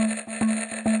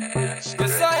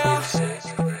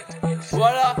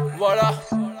Voilà, voilà.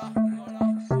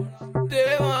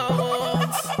 DMA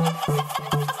ONCE.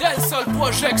 D'un seul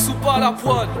projet sous pas la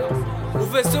prod.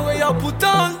 Ouvert sur un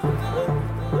putain.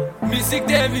 Musique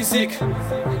des musiques.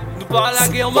 Nous parlons la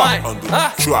guerre main.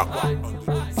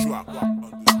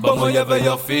 Bon moi y'avait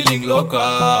un feeling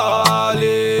local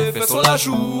et fait son la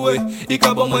jouer. Il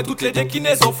cabe moi toutes les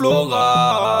déclinaisons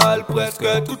florales. Presque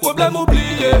tout problème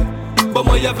oublié. Bon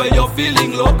moi y'avait un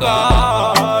feeling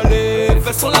local et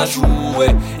fait son la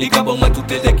jouer. Il cabe moi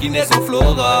toutes les déclinaisons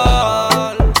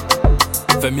florales.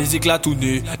 Fait musique la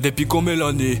tournée, depuis combien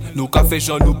d'années. Nous café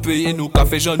j'en nous paye, nous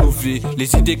café j'en nous vit.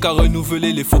 Les idées qu'à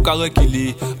renouveler, les faux qu'à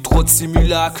reculer. Trop de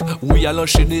simulacres, oui à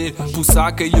l'enchaîner. Pour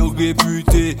ça que yo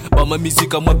réputé. Bah ma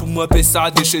musique à moi pour moi paye ça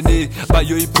déchaîner. Bah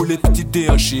yo pour les petites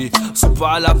déhanchées. Sous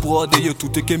pas la prod et yo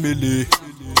tout est mêlé.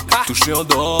 Touché en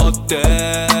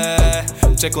dentelle,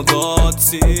 check en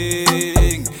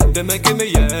dancing. Demain qu'est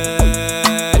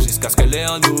meilleur, jusqu'à ce qu'elle est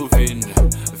en novine.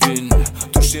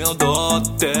 Touché en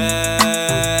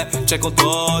dentelle, check en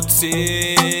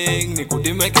dancing. Écoute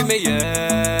demain qu'est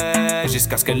meilleur,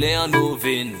 jusqu'à ce qu'elle est en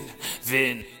novine.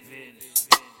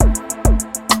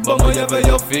 Bon moi y'avait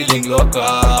un feeling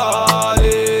local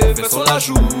et fait son la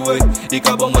jouer. Il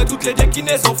cabe moi toutes les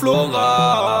déclinaisons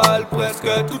florales.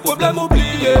 Presque tout problème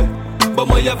oublié. Bon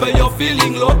moi y'avait un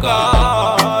feeling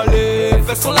local et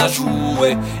fait son la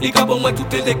jouer. Il cabe moi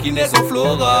toutes les déclinaisons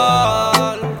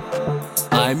florales.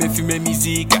 À aimer fumer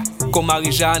musique comme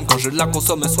Marie-Jeanne. Quand je la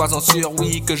consomme, sois-en sûr,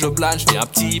 oui que je plane. Je fais un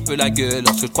petit peu la gueule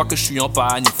lorsque je crois que je suis en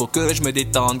panne. Il faut que je me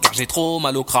détende car j'ai trop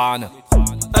mal au crâne.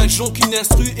 Un jonc, une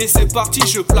instru et c'est parti,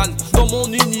 je plane. Dans mon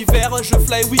univers, je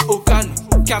fly, oui, au canne.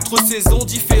 4 saisons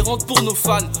différentes pour nos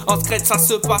fans. Enskred, ça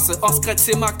se passe, enskred,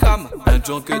 c'est ma cam. Un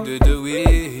jonc de deux,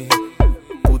 oui,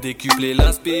 pour décupler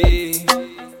l'inspi.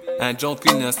 Un jonc,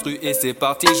 une instru et c'est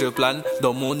parti, je plane.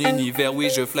 Dans mon univers, oui,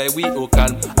 je fly, oui, au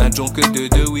calme. Un jonc de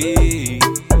deux, oui,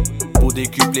 pour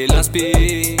décupler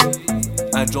l'inspi.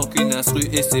 Un jonc, une instru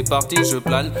et c'est parti, je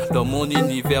plane. Dans mon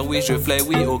univers, oui, je fly,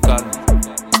 oui, au calme.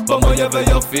 Bon moi y'avait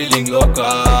un feeling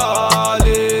local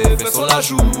et fait son la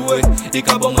jouer. Il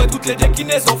cabe moi toutes les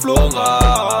déclinaisons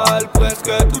florales.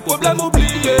 Presque tout problème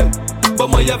oublié. Bon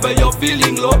moi y'avait un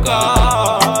feeling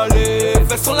local et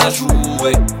fait son la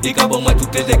jouer. Il cabe moi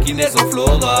toutes les déclinaisons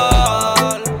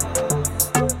florales.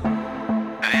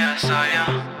 Hey, ça y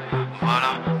est,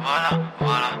 voilà.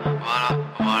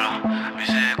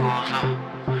 Musique comme ça,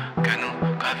 que nous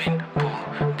cabine pour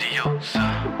dire ça.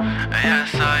 Hey,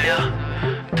 ça y est.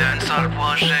 D'un seul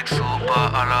projet, sous pas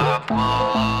à la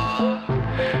prod.